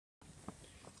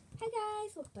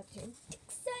guys, welcome back to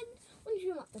Dixon.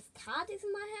 Wondering what this card is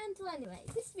in my hand. Well, anyway,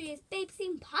 this video is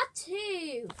Babysitting Part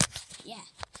 2. Yeah.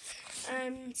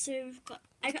 So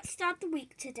I got Star of the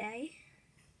Week today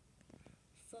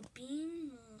for being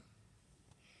more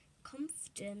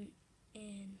confident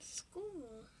in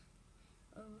school.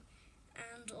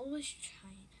 And always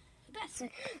trying my best. So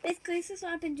basically, this is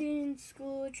what I've been doing in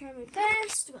school, trying my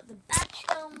best. Got the badge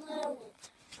down there,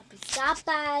 happy star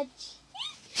badge.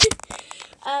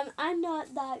 I'm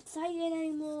not that excited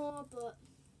anymore, but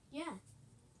yeah,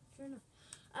 fair enough.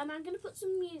 I'm gonna put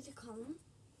some music on.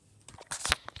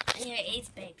 Anyway, it's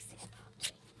Babysitting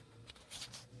Part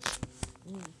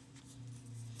 2.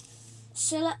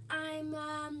 So I'm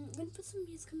gonna put some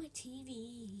music on my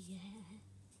TV, yeah,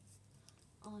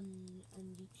 on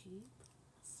YouTube.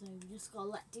 So we just gotta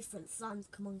let different sounds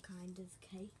come on, kind of,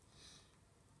 okay?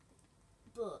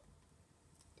 But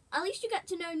at least you get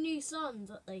to know new songs,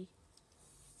 at least.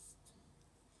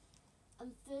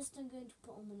 And first I'm going to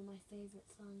put on one of my favourite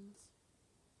songs.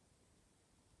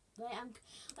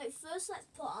 First let's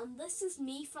put on This Is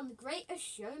Me from The Greatest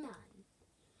Showman.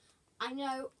 I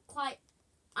know quite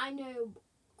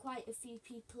a few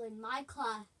people in my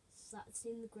class that's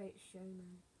seen The Greatest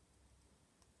Showman.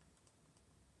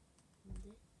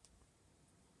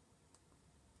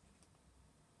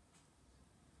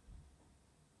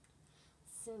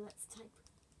 So let's type.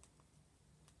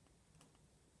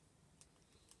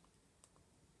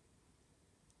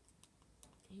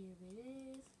 Here it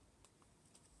is.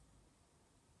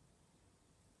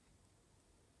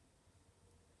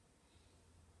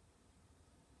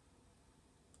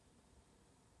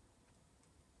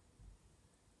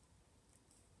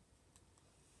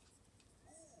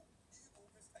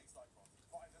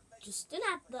 Just an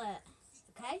advert,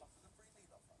 okay?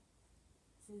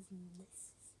 This is another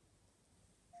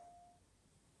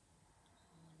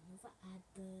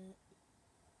advert.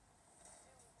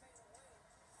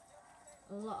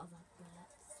 A lot of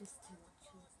adverts, just too much.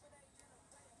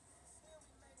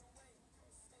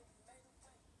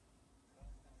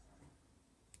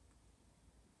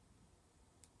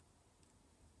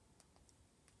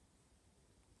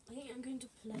 I think I'm going to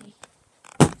play.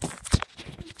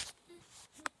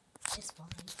 It's fine.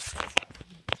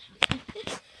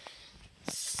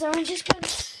 So I'm just going to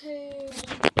just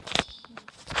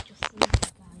leave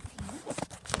this guy here.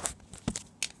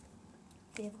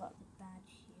 They've got the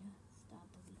badge here. Start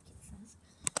the week, it says.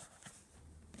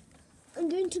 I'm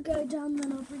going to go down,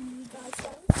 then I'll bring you guys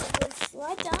down. So we'll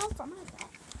slide down from my bed.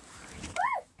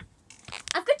 Woo!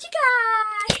 I've got you guys!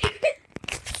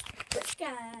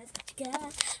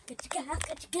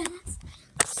 Got you guys.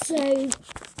 So,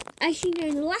 actually, no,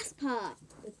 in the last part,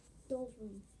 the doll's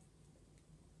room.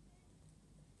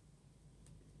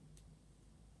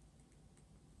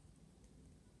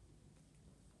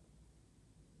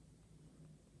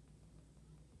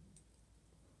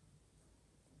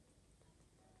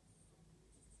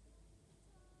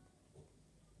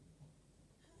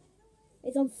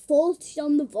 It's on 40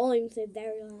 on the volume, so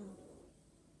very loud.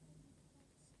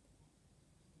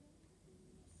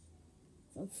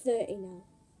 It's on 30 now.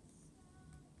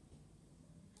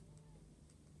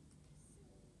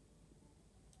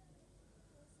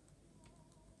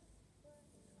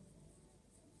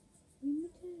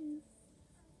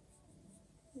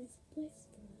 There's a place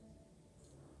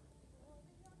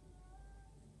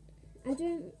for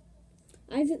it.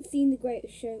 I haven't seen The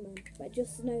Greatest Showman, but I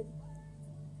just know.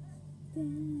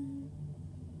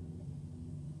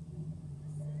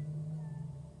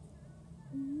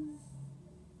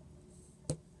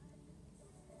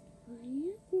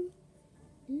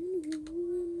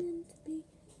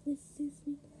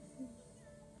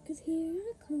 Cause here I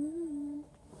come.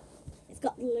 It's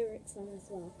got the lyrics on as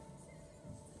well.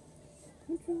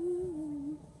 You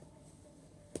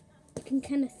can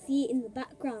kind of see it in the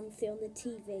background, see on the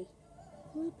TV.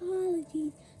 Oh,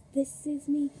 apologies, this is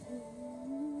me.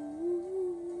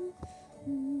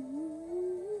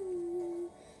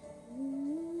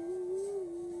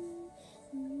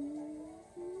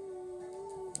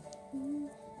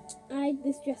 I had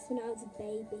this dress when I was a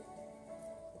baby.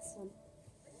 This one.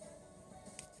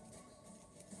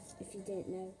 If you didn't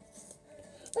know.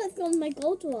 Let's go on my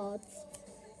gold awards.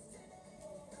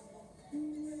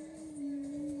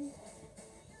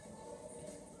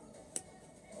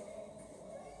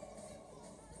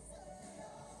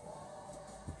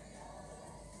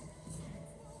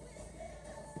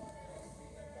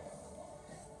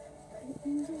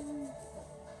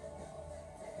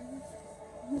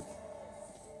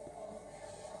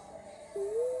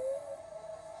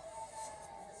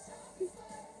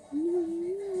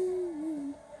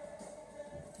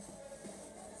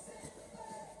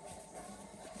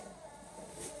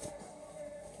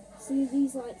 see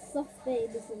these like soft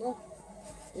babies and look.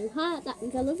 You heart, that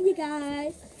means I love you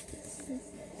guys.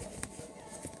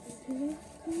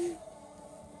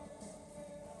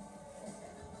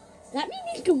 That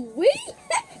means you can wee.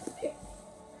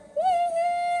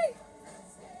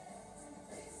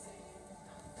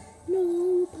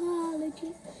 No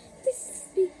apology. This is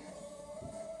me.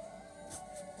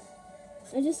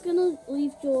 I'm just gonna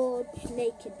leave George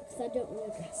naked because I don't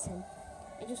want to dress him.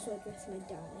 I just want to dress my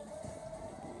darling.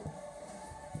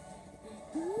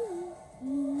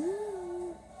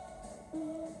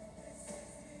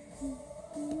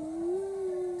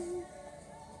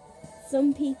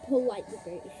 Some people like The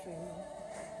Greatest Showman.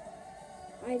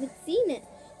 I haven't seen it,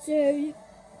 so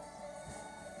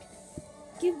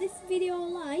give this video a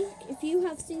like if you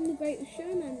have seen The Greatest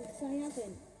Showman, because I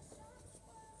haven't.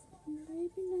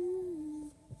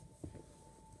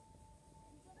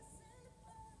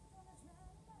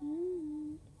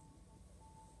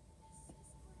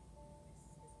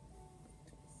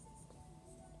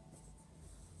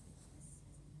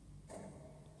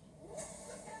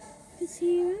 Cause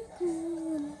here I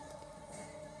come.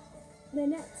 The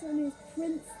next one is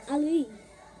Prince Ali.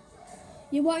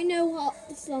 You won't know what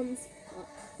the song's,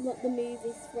 what the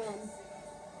movie's from.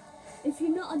 If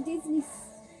you're not a Disney,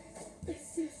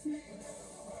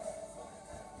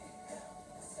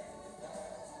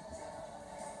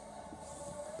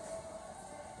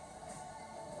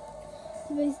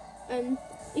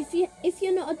 if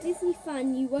you're not a Disney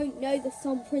fan, you won't know the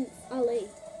song Prince Ali.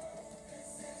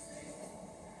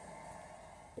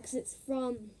 Because it's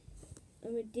from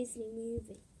a Disney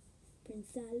movie.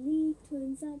 Prince Ali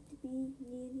turns out to be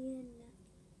nearly enough.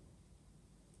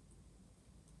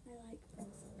 I like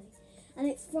Prince Ali. And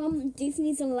it's from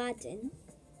Disney's Aladdin.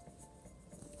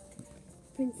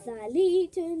 Prince Ali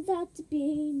turns out to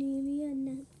be nearly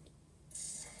enough.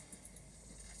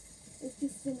 It's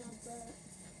just an advert.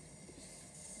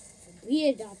 It's a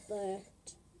weird advert.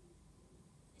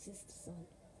 This is the song.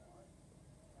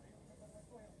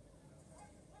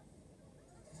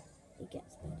 It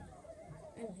gets better.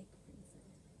 I like Prince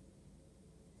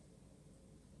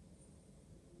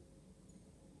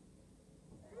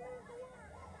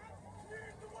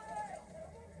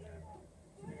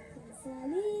Ali. Prince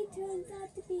Ali turns out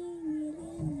to be nearly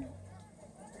enough.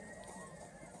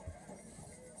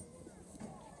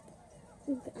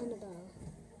 Look at Annabelle.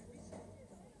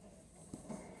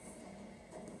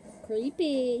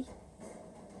 Creepy.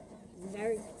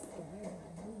 Very scary.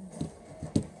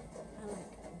 I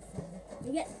like it.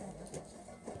 You get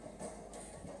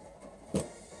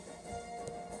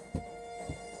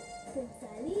Prince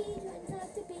Ali turns out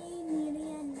to be nearly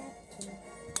enough.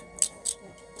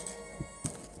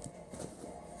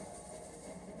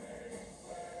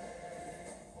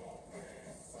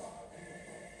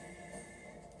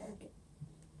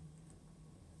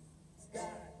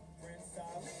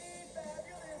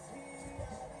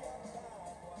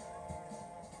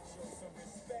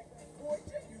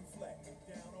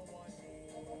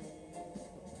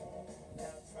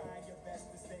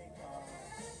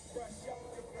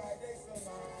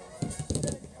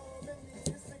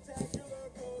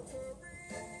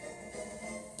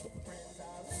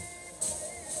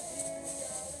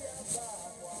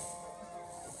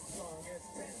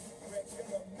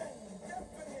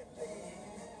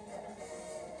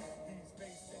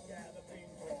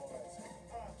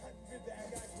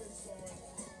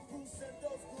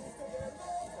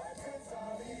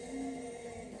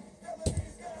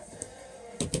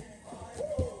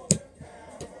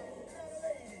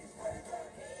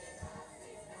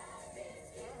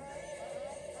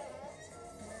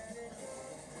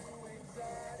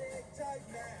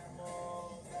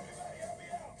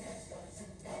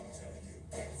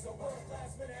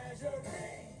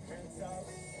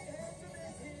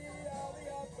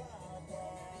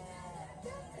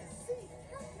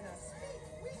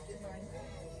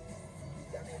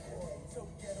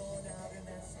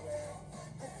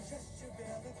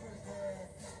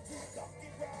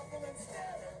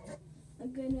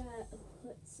 I'm gonna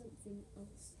put something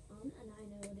else on, and I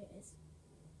know what it is.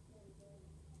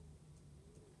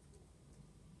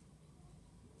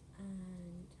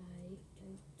 And I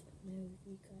don't know if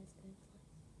you guys can play.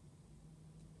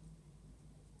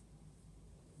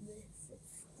 This is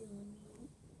still on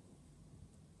mute.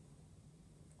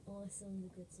 Oh, it's only a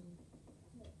good song.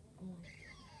 I like it.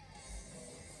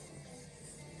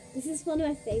 This is one of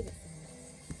my favourite songs.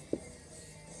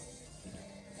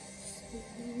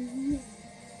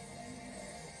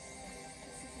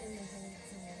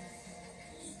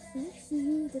 I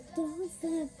see the doors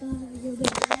that bar your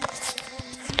way.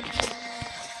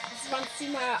 This runs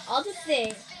through my other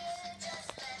thing.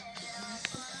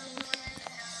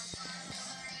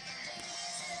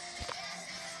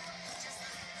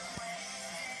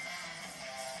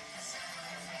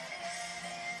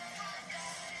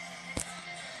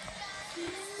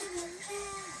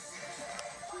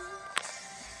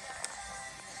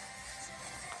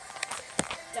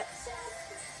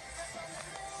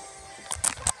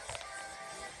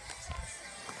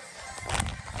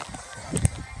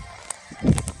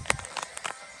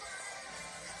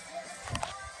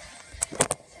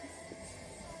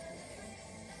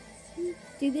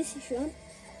 Do this if you want.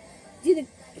 Do the...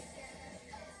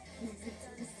 I like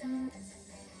this one.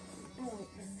 Oh,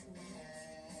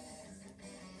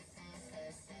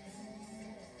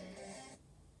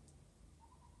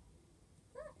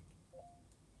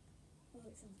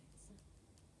 it's on.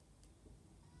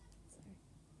 Sorry.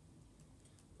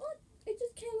 What? It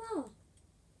just came off.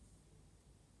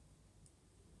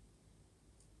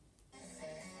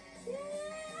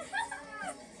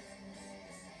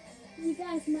 You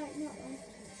guys might not like it.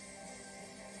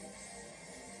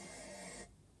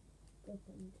 Go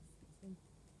put me this one.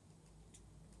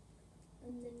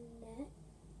 And the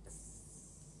next...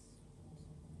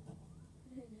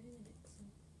 I don't know the next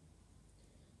one.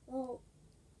 Well,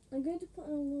 I'm going to put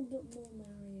in a little bit more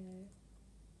Mario.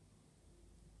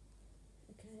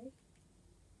 Okay.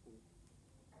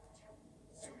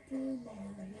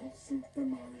 Super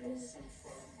Mario.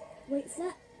 Wait, is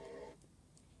that?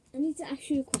 I need to ask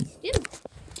you a question.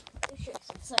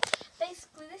 So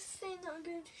basically this thing that I'm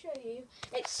going to show you,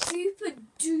 it's super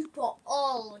duper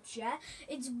old, yeah?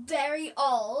 It's very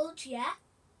old, yeah?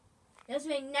 It was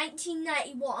made in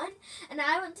 1991, and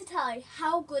I want to tell you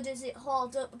how good does it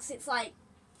hold up, because it's like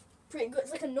pretty good.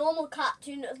 It's like a normal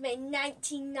cartoon that was made in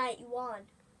 1991.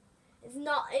 It's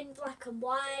not in black and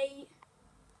white.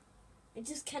 It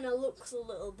just kind of looks a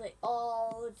little bit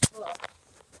old, but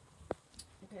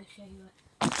I'm going to show you it.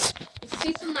 It's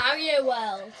Super Mario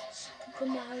World. Super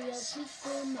Mario,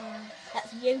 Super Mario.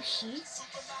 That's Yoshi.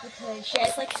 Because yeah,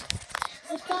 it's like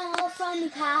a fun little friendly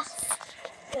pass.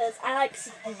 Because I like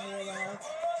Super Mario World.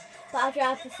 But I'd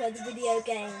rather prefer the video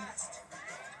game.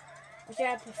 I'd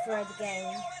rather prefer the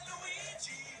game.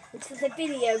 Which is a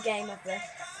video game of this.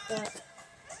 But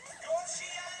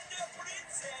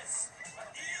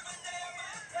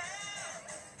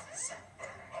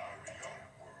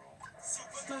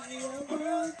Mario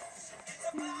World.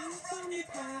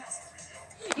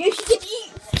 You should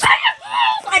eat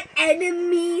fireballs like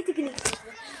enemies. You can eat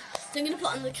fireballs. So I'm going to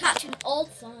put on the catching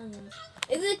old songs.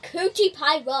 This is a Cootie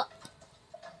Pie Rock.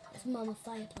 It's Mama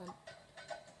Fire Plant.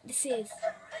 This is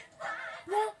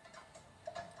the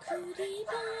Cootie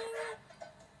Pie Rock.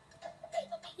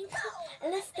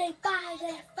 Unless they buy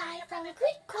their fire from a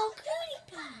creek called Cootie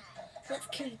Pie. That's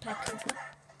Cootie Pie Cooper.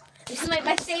 This is like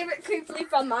my favourite Koopa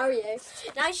from Mario.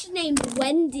 Now I should name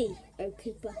Wendy. Oh,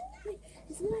 Koopa.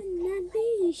 It's one that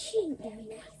be she very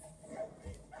nice.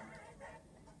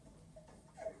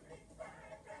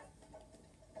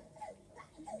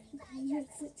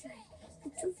 The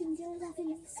two fingers are in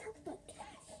the super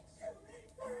cash.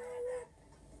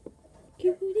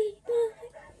 Cutie pie.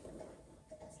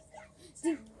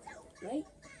 Wait.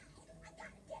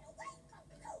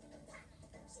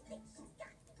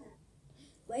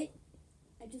 Wait.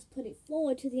 I just put it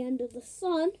forward to the end of the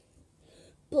sun.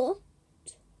 But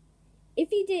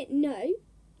if you didn't know,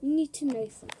 you need to know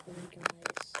something,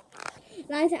 guys.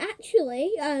 That's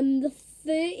actually the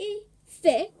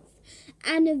 35th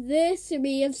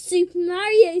anniversary of Super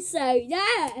Mario. So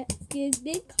yeah, give a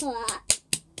big clap.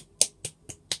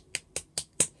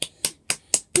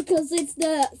 Because it's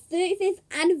the 35th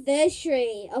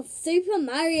anniversary of Super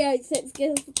Mario, so it's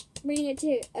going to bring it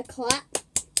to a clap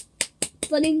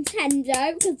for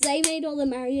Nintendo, because they made all the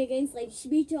Mario games, like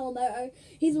Shibuya Miyamoto.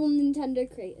 He's one of Nintendo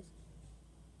creators.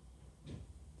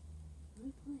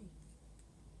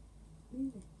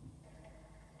 Move it.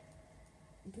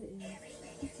 Put it in.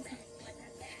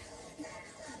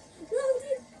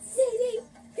 Loaded City,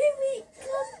 here we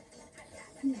come.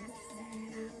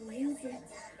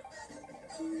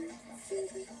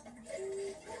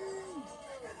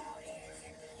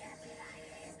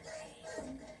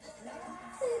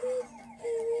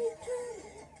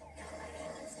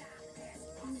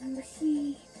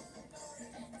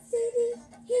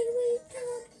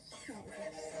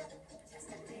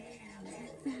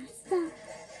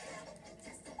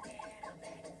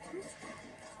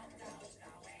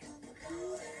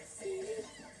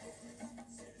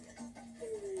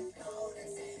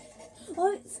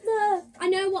 Oh, it's the... I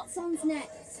know what song's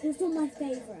next. It's one of my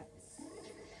favourites.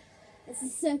 It's a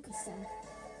circus song.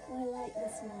 I like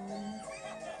this one.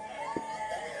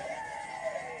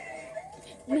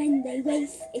 When they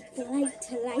race, it's a light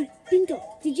to light bingo.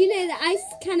 Did you know that I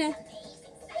kind of...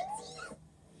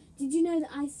 Did you know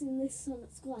that I sing this song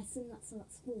at school? I sing that song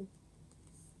at school.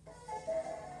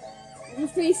 I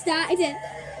just restarted it.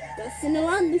 Got sing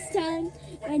along this time.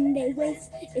 When they race,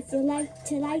 it's a light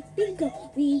to light bingo.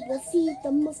 We will see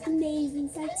the most amazing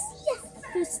sights. Yes!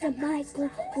 First the Michael,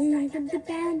 we rank up the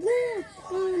band.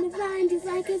 We're gonna find just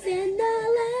like us in the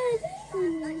land.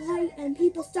 When we're white and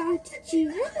people start to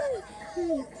cheer.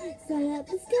 Fly up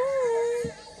the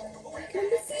sky. Come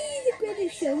to see the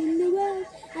greatest show in the world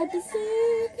at the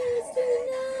circus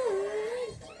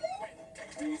tonight.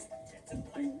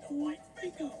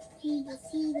 You will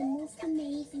see the most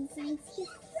amazing sights.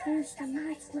 First, the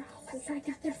nice graph, which I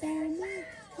get the family.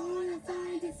 You'll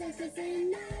find the circus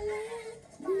in my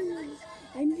land.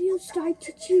 And you start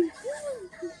to choose.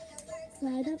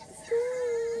 Slide up the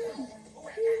sky.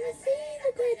 You will see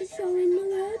the greatest show in the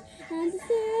world at the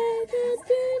circus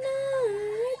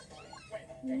tonight.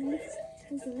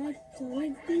 As the lights are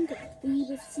like bingo, we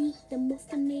will see the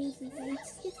most amazing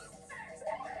sights. Yes.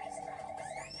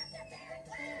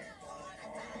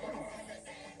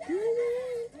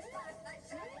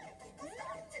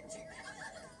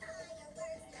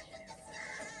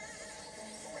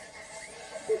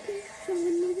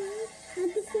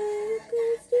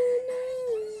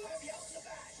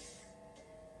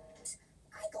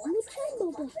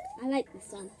 I like this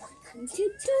one. Come to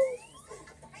two.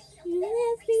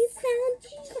 Every sound,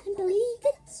 you can't believe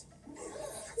it.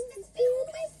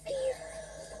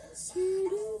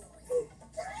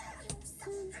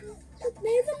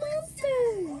 There's a monster.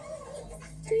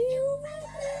 Do you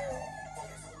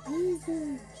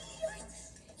know?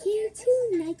 Here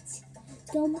tonight.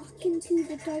 Don't walk into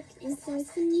the dark and there's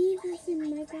some evils in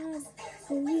my God.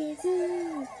 The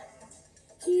wizard.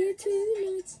 Here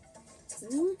tonight.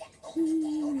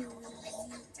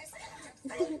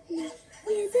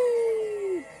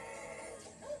 Wizard.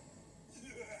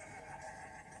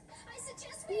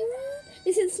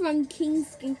 This is from King's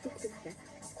Scooper.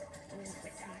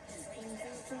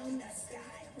 From the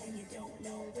sky when you don't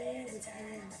know where to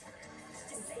turn.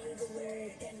 To say the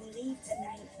word, then leave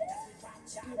tonight.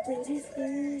 Your bridges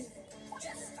burn.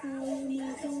 Oh,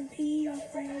 you don't be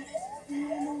afraid. You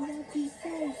know what be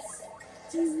face.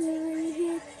 Just know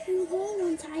your head and hold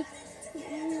on tight.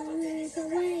 There's a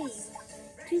way.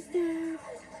 Just now,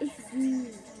 it's you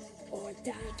or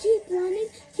die. Keep running,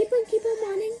 keep on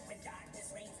running.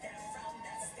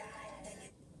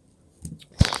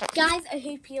 Guys, I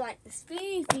hope you liked this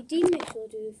video. If you do, make sure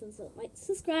to do thumbs up, like,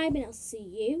 subscribe, and I'll see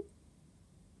you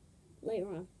later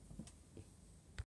on.